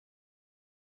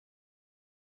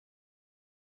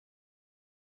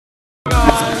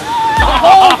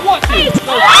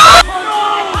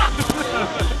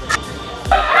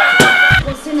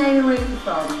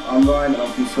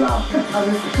I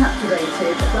was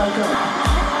captivated. Well done.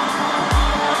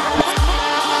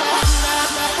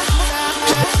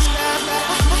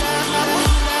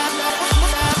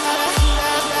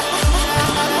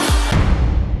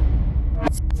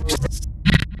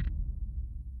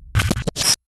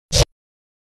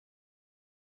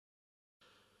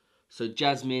 So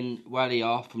Jasmin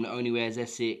Walia from The Only Wears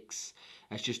Essex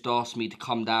has just asked me to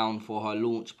come down for her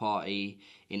launch party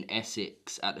in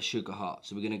Essex at the Sugar Hut.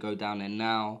 So we're going to go down there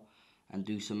now and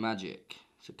do some magic.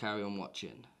 So carry on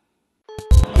watching.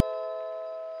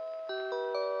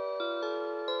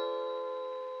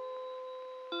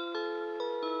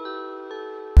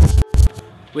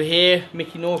 We're here,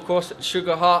 Mick Norcross at the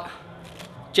Sugar Hut,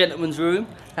 gentleman's room,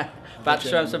 about to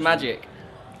show him some magic.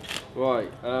 Right,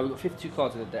 we've got 52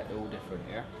 cards in the deck, they're all different,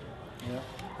 yeah? Yeah.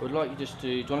 I would like you just to, do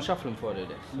you want to shuffle them before I do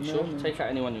this? You sure? No. Take out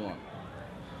any one you want.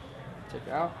 Take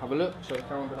it out, have a look, show the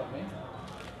camera to help me.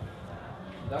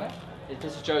 Done it? If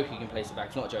this is a joker, you can place it back.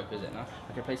 It's not a joker, is it? No?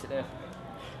 Okay, place it there.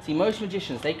 See, most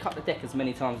magicians, they cut the deck as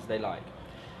many times as they like.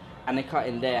 And they cut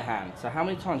in their hand. So how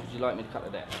many times would you like me to cut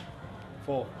the deck?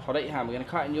 4. Hold out your hand. We're going to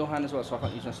cut it in your hand as well, so I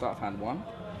can't use my sleight of hand. 1,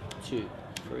 2,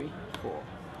 3, 4. Do you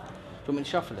want me to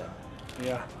shuffle it?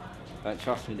 Yeah. Don't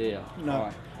trust me, do you? No.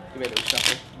 Right. Give it a little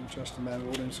shuffle. I don't trust a man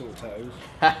with all them sort of tattoos.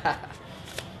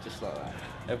 Just like that.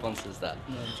 Everyone says that.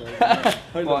 No, I'm joking.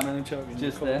 Hold on, man, I'm joking.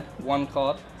 Just there. 1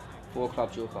 card. 4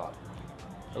 clubs, your card.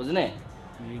 That wasn't it?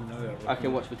 You know that, right? Okay,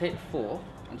 watch. We take the 4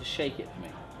 and just shake it for me.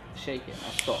 Shake it.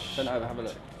 I'll stop. Turn it over. Have a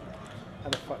look. How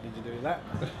the fuck did you do that?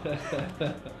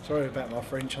 Sorry about my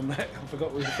French on that. I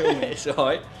forgot we were filming. It's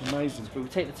alright. Amazing. But we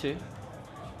take the 2.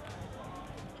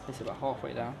 Place it about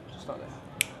halfway down. Just like that.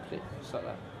 Just like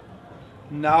that.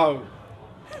 No.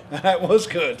 That was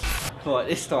good. Right,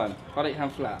 this time. Hold your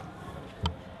hand flat.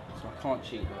 So I can't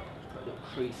cheat. Put a little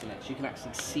crease in it so you can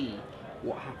actually see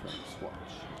what happens. Watch.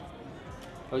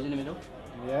 Goes in the middle.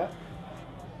 Yeah.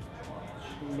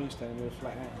 Watch. Me standing with a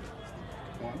flat hand.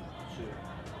 1,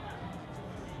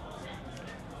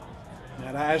 2.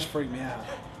 Now that has freaked me out.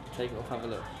 Take it off, have a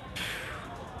look.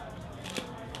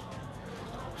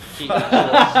 Keep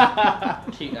that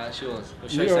yours. Keep that yours. We'll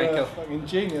show You're you a fucking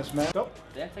genius, man. Stop.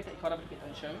 Yeah, take that card, have a look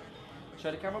and show me.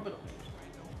 Show the camera, but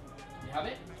you have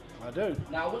it? I do.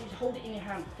 Now I want you to hold it in your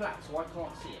hand flat so I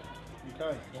can't see it.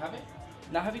 Okay. You have it?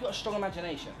 Now have you got a strong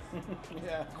imagination?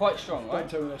 Yeah. Quite strong, right? Don't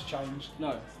tell me that's changed.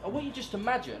 No. I want you just to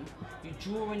imagine you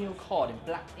draw in your card in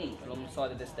black ink along the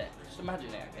side of this deck. Just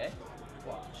imagine it, okay?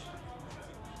 Watch.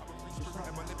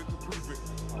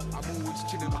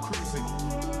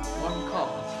 One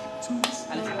card,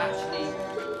 and it's actually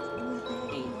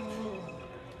inked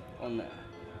on there.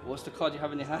 What's the card you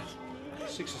have in your hand?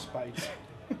 6 of spades.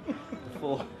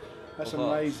 4. That's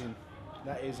amazing.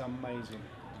 That is amazing.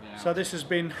 Yeah. So this has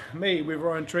been me with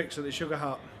Ryan Tricks at the Sugar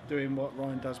Hut, doing what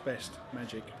Ryan does best,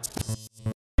 magic.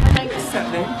 Take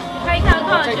out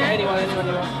cards. Take anyone. He's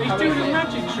doing the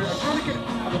magic trick.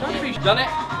 I'm trying to get. Done it?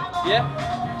 Yeah?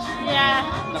 Yeah.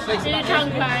 Now place it back there.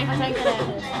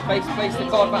 Place the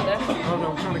card back there. Oh no,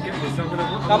 I'm trying to get this.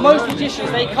 Now most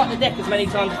magicians, they cut the deck as many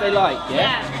times as they like,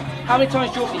 yeah? How many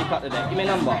times do you want me to cut the deck? Give me a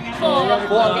number. 4.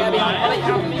 4, get behind.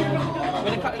 We're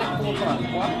going to cut the deck 4 times.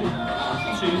 1,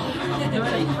 2,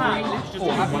 3,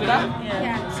 4. Happy with that?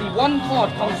 Yeah. See, 1 card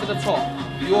comes to the top.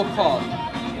 Your card.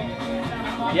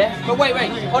 Yeah? But wait.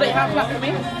 Hold it hand flat for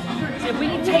me. See, if we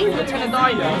can take the 10 of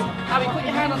diamonds, Abby, put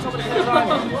your hand on top of the 10 of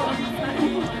diamonds.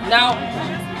 Now,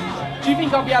 do you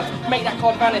think I'll be able to make that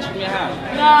card vanish from your hand?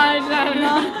 No. You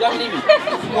don't believe me?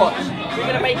 Watch. We're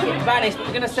going to make it vanish, but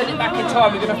we're going to send it back in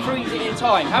time. We're going to freeze it in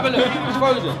time. Have a look. It's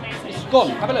frozen. It's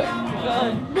gone. Have a look.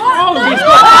 What? It's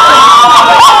gone.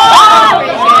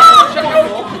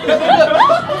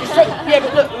 Yeah,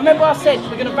 but look, remember I said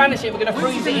we're going to vanish it, we're going to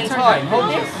freeze it in time.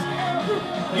 Hold this.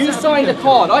 You signed a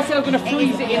card. I said I'm going to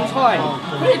freeze it in time.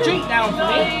 Put the drink down for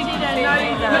me.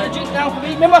 Put the drink down for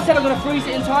me. Remember I said I'm going to freeze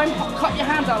it in time? Cut your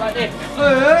hands out like this.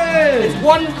 There's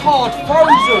 1 card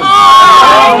frozen.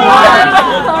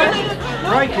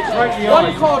 Break the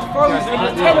 1 card frozen.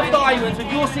 The 10 of diamonds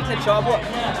with your signature. What? You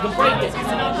can break it.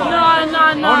 No.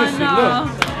 Honestly,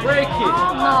 look. Break it.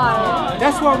 No.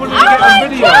 That's why I wanted to get on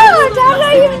video. God, how do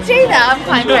I even do that? I'm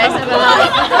quite impressed.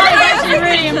 That's actually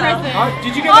really impressive.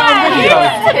 Did you get that on video? He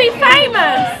wants to be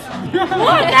famous.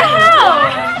 What the hell?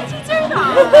 How did you do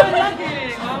that?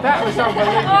 That was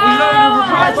unbelievable.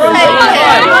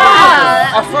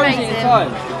 I froze it in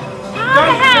time. How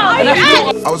the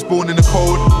hell? I was born in the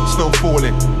cold, snow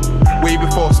falling. Way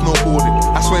before snowboarding.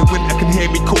 I swear winter can hear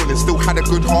me calling. Still had a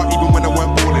good heart even when I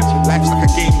weren't balling. Life's like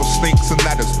a game of snakes and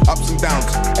ladders, ups and downs.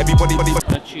 Everybody. On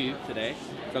a tube today,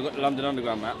 so I've got the London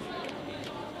Underground map.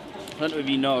 I don't know if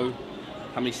you know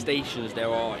how many stations there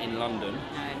are in London,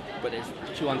 No. but there's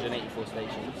 284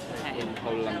 stations in the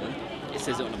whole of London. It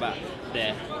says it on the back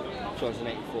there,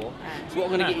 284. So what I'm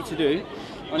going to get you to do,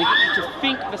 I'm going to get you to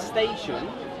think of a station,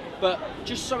 but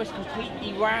just so it's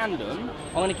completely random,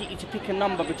 I'm going to get you to pick a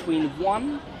number between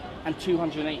 1 and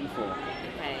 284.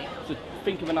 Okay. So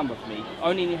think of a number for me,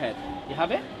 only in your head. You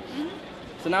have it?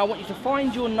 So now I want you to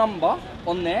find your number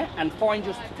on there and find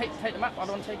your, take the map, I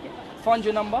don't want to take it. Find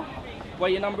your number, where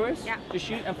your number is, Yeah. just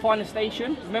shoot and find the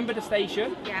station, remember the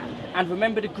station, Yeah. and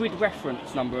remember the grid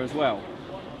reference number as well.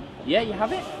 Yeah, you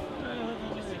have it?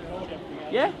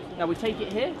 Yeah? Now we take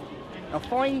it here. Now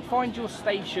find your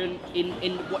station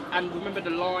in what, and remember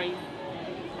the line,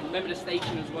 remember the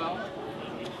station as well.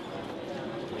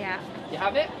 Yeah. You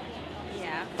have it?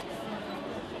 Yeah.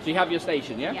 So you have your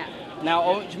station, yeah? Yeah. Now, I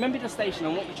want you to remember the station, I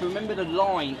want you to remember the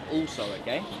line also,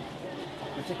 okay?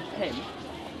 I'll take a pen,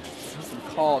 some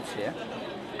cards here.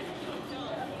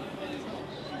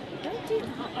 Don't do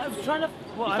I'm trying to.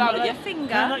 What, You I'm found it, like, yeah? finger.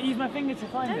 Can I not use my finger to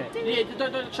find Don't it? do Yeah,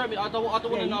 don't show me, I don't want to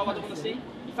Yeah, know, you I don't want to see.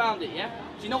 You found it, yeah?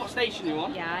 So you know what station you're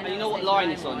on? Yeah, I know. And you know what station line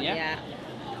I'm it's on, yeah? Yeah.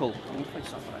 Cool. I'm going to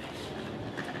place that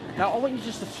there. Now, I want you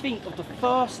just to think of the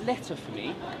first letter for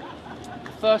me.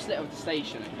 The first letter of the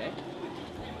station, okay?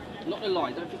 Not the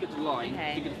line, don't think of the line,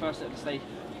 Okay. think of the first letter of the station.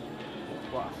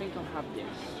 Right, I think I'll have this.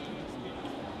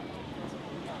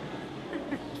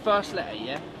 First letter,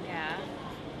 yeah? Yeah.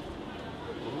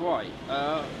 Right,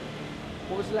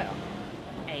 what was the letter?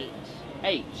 H.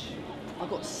 H. I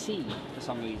got C for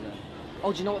some reason.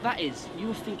 Oh, do you know what that is? You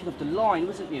were thinking of the line,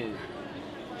 wasn't you?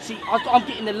 See, I'm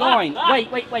getting the line.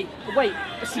 Wait.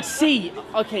 See, C.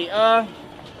 Okay, I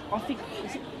think,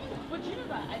 is it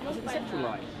the central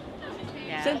line?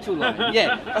 Yeah. Central line,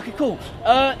 yeah. Okay, cool.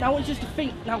 Now I want you just to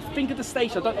think. Now think of the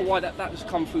station. I don't know why that just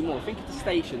come through more. Think of the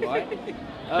station, right? Yeah. I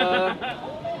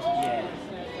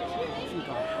think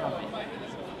I have it.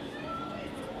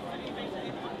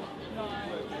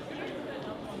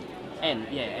 N,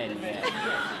 yeah, N,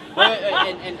 yeah.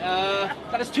 Wait, N.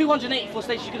 That is 284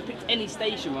 stations. You could have picked any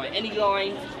station, right? Any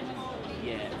line.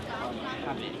 Yeah, I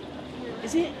have it.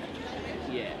 Is it?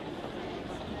 Yeah,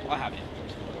 I have it.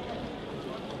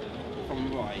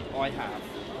 From right, I have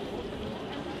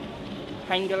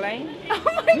Hanger Lane.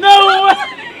 No!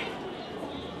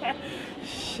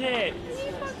 Shit. Are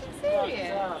you fucking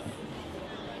serious?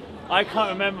 I can't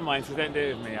remember mine, so don't do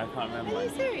it with me. I can't remember Are you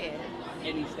mine. serious?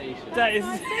 Any station. That is.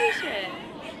 My station.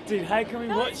 Dude, how can we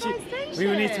That's watch my it? We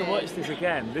will need to station. watch this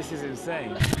again. This is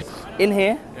insane. In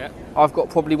here, Yeah. I've got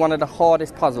probably one of the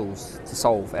hardest puzzles to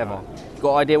solve ever. You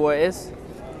got an idea what it is?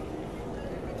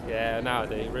 Yeah,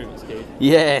 nowadays, Rubik's Cube.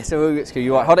 Yeah, it's a Rubik's Cube.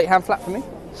 You're right. Hold it your hand flat for me.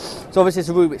 So obviously it's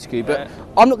a Rubik's Cube, but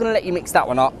I'm not going to let you mix that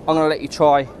one up. I'm going to let you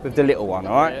try with the little one,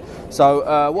 all right? Yeah. So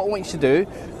what I want you to do,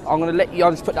 I'm going to let you,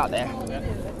 I'll just put that there.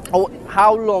 Oh,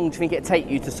 how long do you think it'd take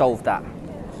you to solve that,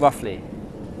 roughly?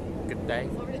 Good day.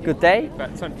 Good day?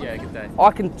 Yeah, good day.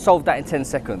 I can solve that in 10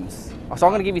 seconds. So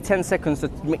I'm going to give you 10 seconds to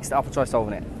mix it up and try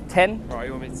solving it. 10, Right,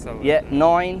 you want me to solve it? yeah,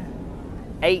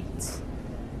 9, 8,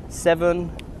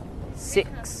 7,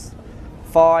 6,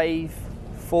 5,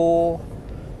 4,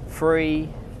 3,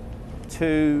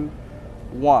 2,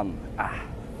 1. Ah,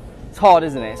 it's hard,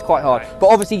 isn't it? It's quite hard. But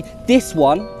obviously, this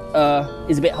one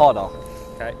is a bit harder.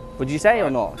 Okay. Would you say or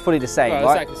not? It's probably the same, Well,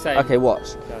 right? exactly the same. Okay, watch.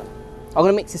 Yeah. I'm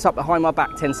going to mix this up behind my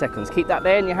back 10 seconds. Keep that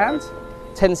there in your hand.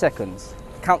 10 seconds.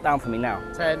 Count down for me now.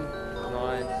 10,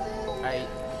 9, 8,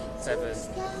 7,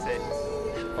 6,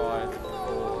 5,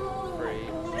 4, 3,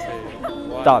 2,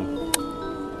 1. Done.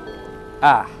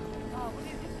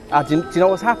 Do you know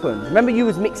what's happened? Remember you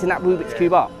was mixing that Rubik's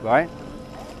Cube up, right?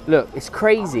 Look, it's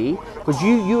crazy because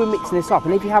you were mixing this up,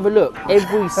 and if you have a look,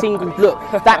 every single look,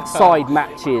 that side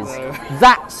matches,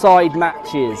 that side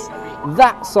matches,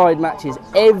 that side matches,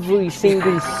 every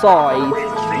single side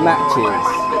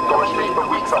matches.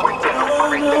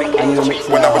 And you're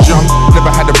mixing When it I up. was young,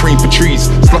 never had a brain for trees.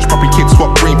 Slush puppy kids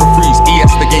swap brain for freeze.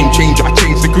 ES the game changer, I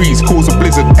change degrees. Cause a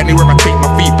blizzard anywhere I take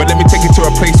my feet. But let me take you to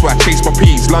a place where I chase my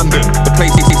peas. London, the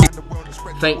place is.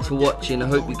 Thanks for watching. I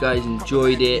hope you guys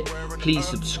enjoyed it. Please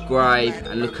subscribe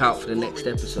and look out for the next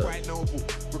episode.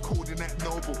 Recording at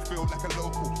noble, feel like a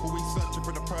local. Always searching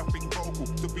for the perfect vocal.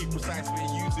 To be precise,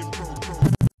 we're using pro.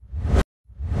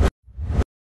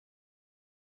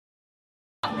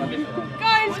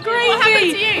 Guys, crazy! What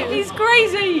happened to you? He's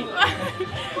crazy!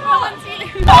 What?